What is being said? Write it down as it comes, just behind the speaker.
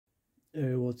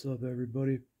Hey, what's up,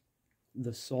 everybody?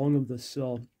 The Song of the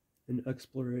Cell, an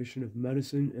exploration of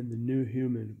medicine and the new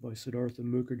human by Siddhartha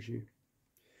Mukherjee.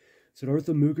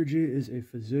 Siddhartha Mukherjee is a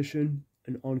physician,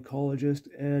 an oncologist,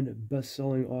 and best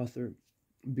selling author.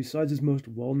 Besides his most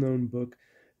well known book,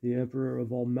 The Emperor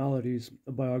of All Maladies,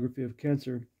 a biography of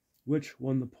cancer, which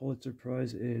won the Pulitzer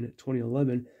Prize in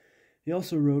 2011, he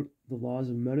also wrote The Laws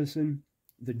of Medicine,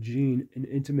 The Gene, An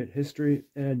Intimate History,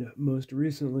 and most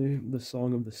recently, The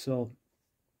Song of the Cell.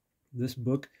 This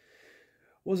book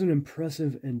was an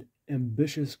impressive and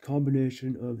ambitious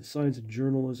combination of science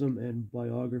journalism and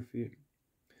biography.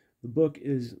 The book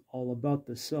is all about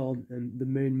the cell, and the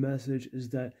main message is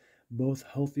that both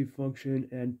healthy function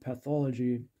and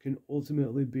pathology can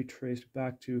ultimately be traced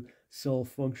back to cell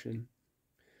function.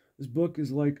 This book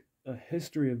is like a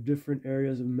history of different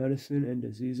areas of medicine and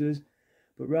diseases,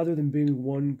 but rather than being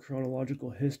one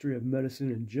chronological history of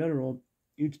medicine in general,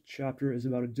 each chapter is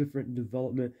about a different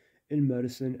development in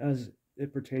medicine as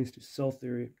it pertains to cell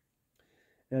theory,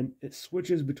 and it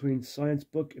switches between science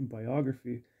book and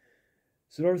biography.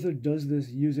 Siddhartha does this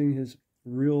using his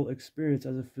real experience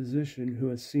as a physician who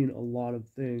has seen a lot of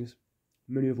things,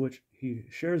 many of which he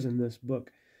shares in this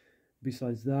book.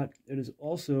 Besides that, it is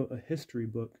also a history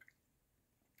book.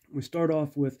 We start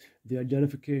off with the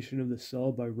identification of the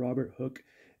cell by Robert Hooke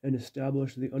and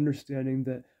establish the understanding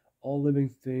that all living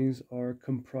things are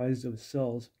comprised of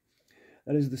cells.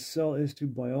 That is, the cell is to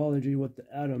biology what the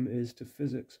atom is to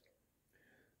physics.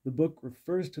 The book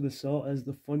refers to the cell as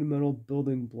the fundamental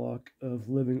building block of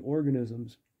living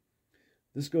organisms.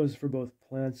 This goes for both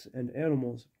plants and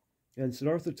animals, and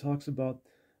Siddhartha talks about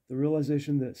the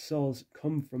realization that cells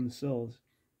come from cells.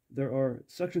 There are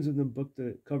sections in the book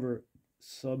that cover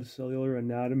subcellular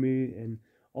anatomy and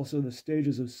also the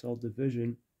stages of cell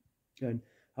division and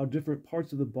how different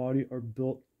parts of the body are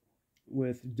built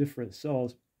with different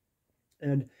cells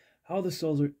and how the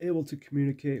cells are able to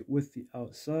communicate with the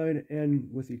outside and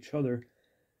with each other.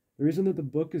 The reason that the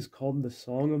book is called The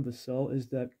Song of the Cell is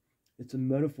that it's a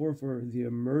metaphor for the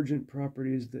emergent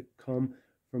properties that come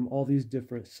from all these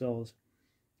different cells.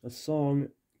 A song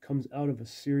comes out of a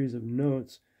series of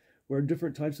notes where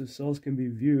different types of cells can be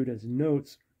viewed as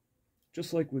notes.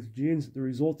 Just like with genes, the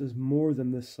result is more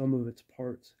than the sum of its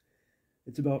parts.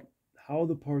 It's about how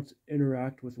the parts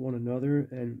interact with one another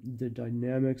and the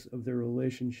dynamics of their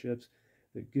relationships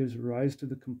that gives rise to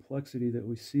the complexity that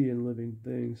we see in living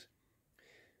things.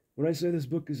 When I say this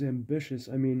book is ambitious,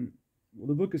 I mean, well,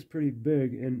 the book is pretty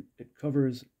big and it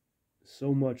covers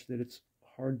so much that it's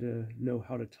hard to know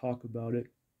how to talk about it.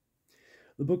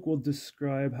 The book will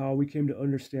describe how we came to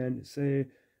understand, say,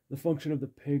 the function of the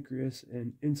pancreas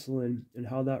and insulin and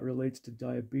how that relates to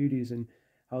diabetes and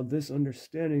how this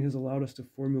understanding has allowed us to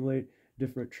formulate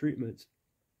different treatments.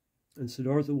 And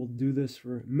Siddhartha will do this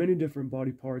for many different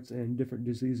body parts and different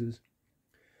diseases.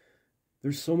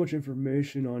 There's so much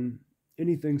information on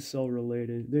anything cell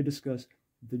related. They discuss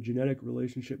the genetic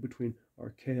relationship between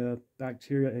archaea,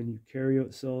 bacteria, and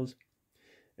eukaryote cells,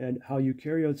 and how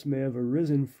eukaryotes may have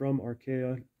arisen from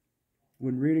archaea.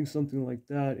 When reading something like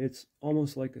that, it's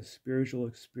almost like a spiritual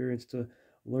experience to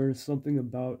learn something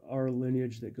about our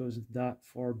lineage that goes that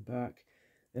far back.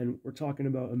 And we're talking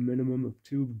about a minimum of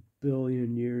 2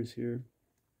 billion years here.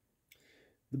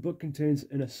 The book contains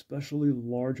an especially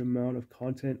large amount of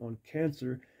content on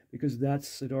cancer because that's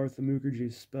Siddhartha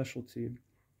Mukherjee's specialty.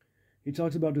 He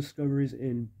talks about discoveries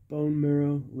in bone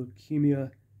marrow,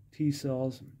 leukemia, T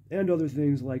cells, and other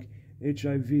things like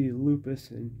HIV,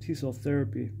 lupus, and T cell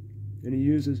therapy. And he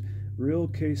uses real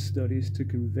case studies to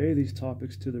convey these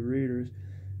topics to the readers.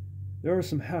 There are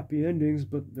some happy endings,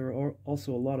 but there are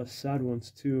also a lot of sad ones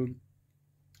too.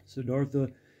 Siddhartha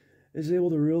is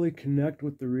able to really connect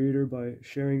with the reader by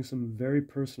sharing some very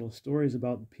personal stories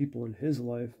about people in his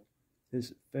life,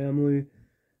 his family,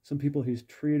 some people he's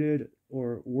treated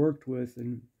or worked with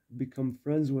and become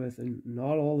friends with, and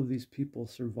not all of these people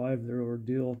survive their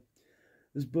ordeal.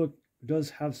 This book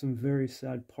does have some very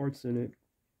sad parts in it.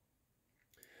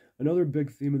 Another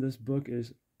big theme of this book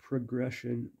is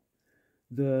progression.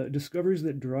 The discoveries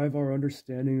that drive our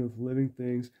understanding of living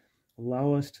things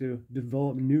allow us to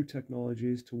develop new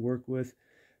technologies to work with,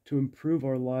 to improve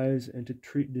our lives, and to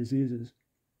treat diseases.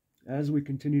 As we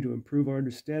continue to improve our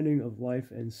understanding of life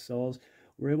and cells,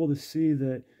 we're able to see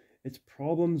that it's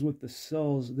problems with the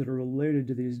cells that are related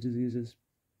to these diseases.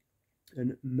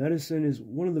 And medicine is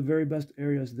one of the very best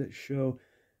areas that show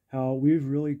how we've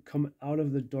really come out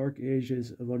of the dark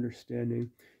ages of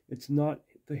understanding. It's not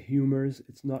the humors,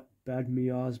 it's not bad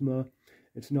miasma,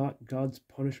 it's not God's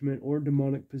punishment or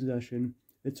demonic possession.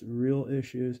 It's real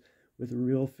issues with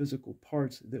real physical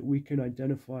parts that we can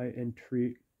identify and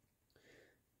treat.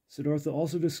 Siddhartha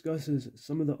also discusses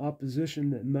some of the opposition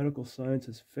that medical science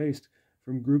has faced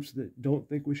from groups that don't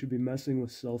think we should be messing with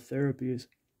cell therapies.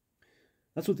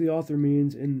 That's what the author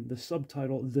means in the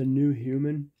subtitle, The New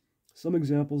Human. Some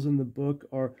examples in the book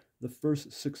are the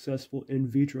first successful in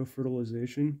vitro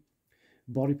fertilization,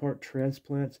 body part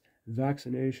transplants,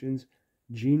 vaccinations,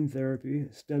 gene therapy,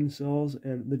 stem cells,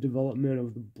 and the development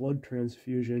of the blood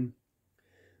transfusion.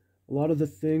 A lot of the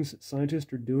things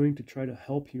scientists are doing to try to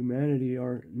help humanity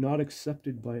are not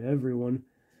accepted by everyone.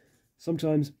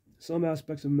 Sometimes some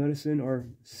aspects of medicine are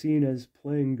seen as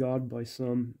playing God by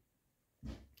some.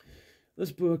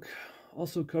 This book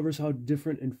also covers how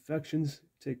different infections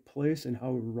take place and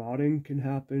how rotting can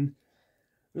happen.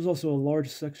 There's also a large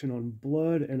section on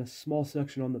blood and a small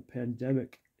section on the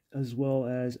pandemic, as well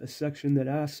as a section that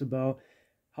asks about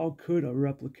how could a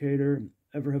replicator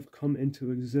ever have come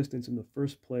into existence in the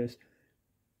first place.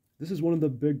 This is one of the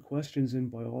big questions in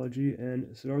biology,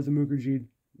 and Siddhartha Mukherjee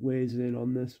weighs in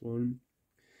on this one.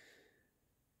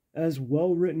 As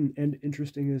well written and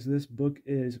interesting as this book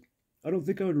is, I don't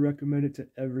think I would recommend it to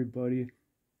everybody.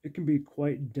 It can be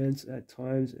quite dense at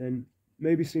times and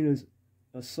may be seen as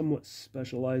a somewhat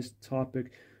specialized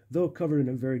topic, though covered in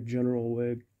a very general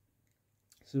way.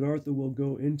 Siddhartha will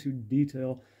go into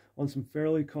detail on some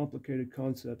fairly complicated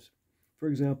concepts. For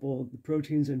example, the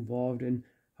proteins involved in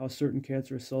how certain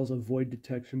cancerous cells avoid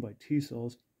detection by T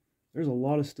cells. There's a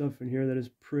lot of stuff in here that is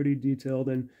pretty detailed,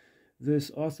 and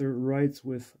this author writes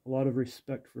with a lot of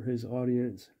respect for his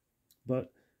audience.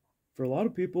 But for a lot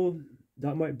of people,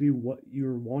 that might be what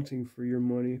you're wanting for your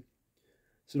money.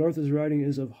 Siddhartha's writing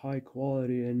is of high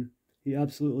quality, and he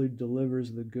absolutely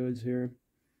delivers the goods here.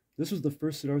 This was the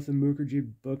first Siddhartha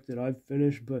Mukherjee book that I've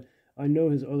finished, but I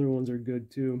know his other ones are good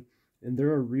too, and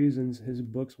there are reasons his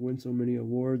books win so many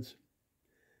awards.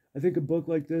 I think a book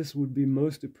like this would be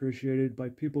most appreciated by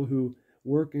people who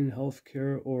work in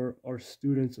healthcare or are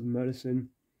students of medicine.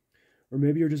 Or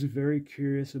maybe you're just very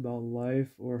curious about life,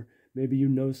 or maybe you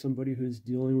know somebody who's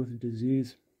dealing with a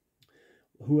disease.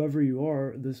 Whoever you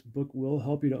are, this book will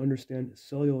help you to understand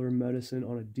cellular medicine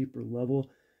on a deeper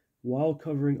level while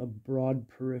covering a broad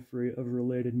periphery of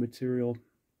related material.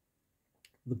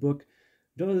 The book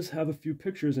does have a few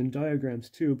pictures and diagrams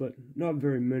too, but not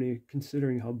very many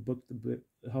considering how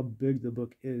big the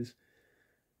book is.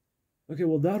 Okay,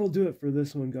 well that'll do it for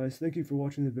this one, guys. Thank you for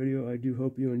watching the video. I do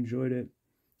hope you enjoyed it.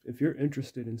 If you're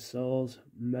interested in cells,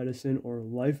 medicine, or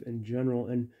life in general,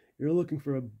 and you're looking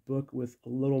for a book with a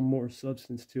little more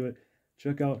substance to it,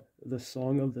 check out The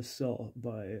Song of the Cell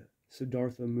by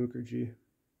Siddhartha Mukherjee.